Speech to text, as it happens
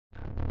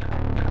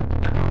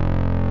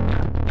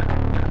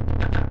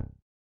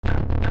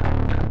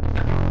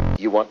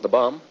You want the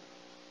bomb?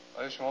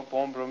 آیا شما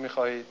بمب رو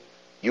می‌خواهید؟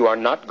 You are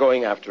not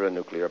going after a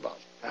nuclear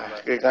bomb.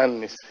 حقیقا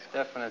نیست.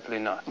 Definitely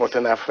not.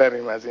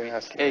 متنفریم از این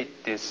اسلحه.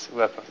 Hate this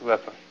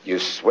weapon. You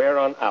swear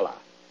on Allah.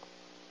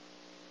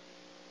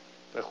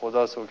 به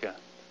خدا سوگند.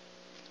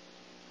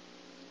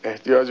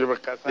 احتیاج به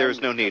قسم. There is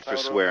no need for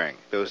swearing.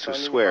 Those who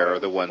swear are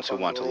the ones who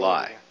want to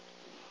lie.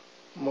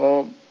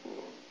 ما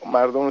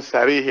مردم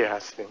صریحی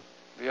هستیم.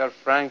 We are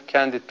frank,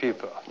 candid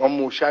people. ما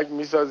موشک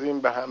میسازیم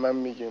به همه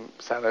میگیم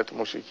صنعت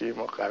موشکی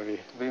ما قویه.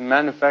 We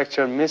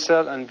manufacture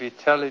missile and we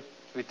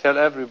tell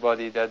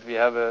everybody that we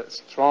have a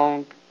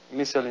strong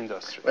missile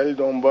industry. ولی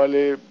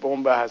دنبال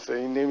بمب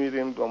هسته‌ای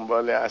نمیریم،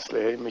 دنبال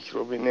اسلحه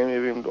میکروبی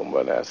نمیریم،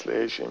 دنبال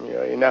اسلحه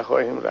شیمیایی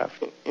نخواهیم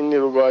رفت. این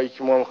نیروگاهی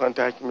که ما میخوایم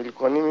تکمیل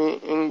کنیم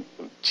این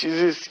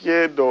چیزی است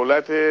که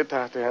دولت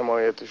تحت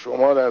حمایت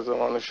شما در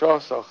زمان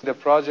شاه ساخت. The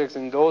projects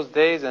in those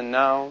days and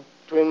now.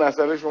 تو این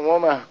مسئله شما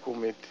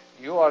محکومید.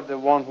 You are the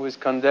one who is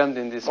condemned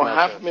in this ما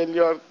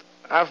matter.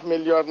 7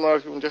 میلیارد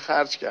مارک اونجا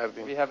خرج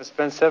کردیم. We have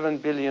spent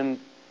 7 billion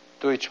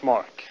Deutsche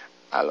Mark.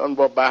 الان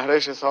با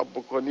بهرهش حساب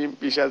بکنیم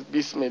بیش از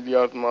 20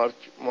 میلیارد مارک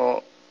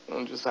ما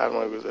اونجا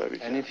سرمایه گذاری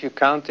کردیم. And if you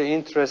count the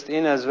interest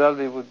in as well,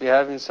 we would be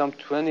having some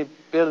 20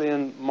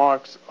 billion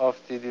marks of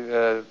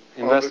the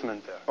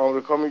investment there.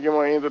 آمریکا میگه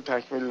ما این رو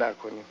تکمیل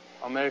نکنیم.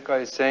 America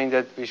is saying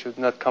that we should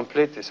not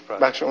complete this project.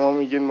 بعد شما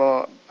میگین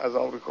ما از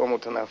آمریکا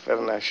متنفر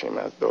نشیم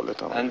از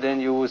دولت آمریکا. And then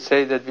you would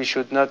say that we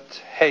should not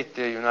hate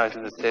the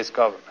United States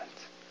government.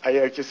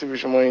 اگر کسی به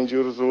شما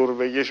اینجور زور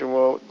بگه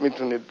شما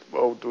میتونید با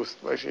او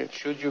دوست باشید.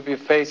 Should you be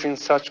facing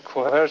such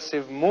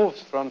coercive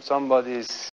moves from somebody's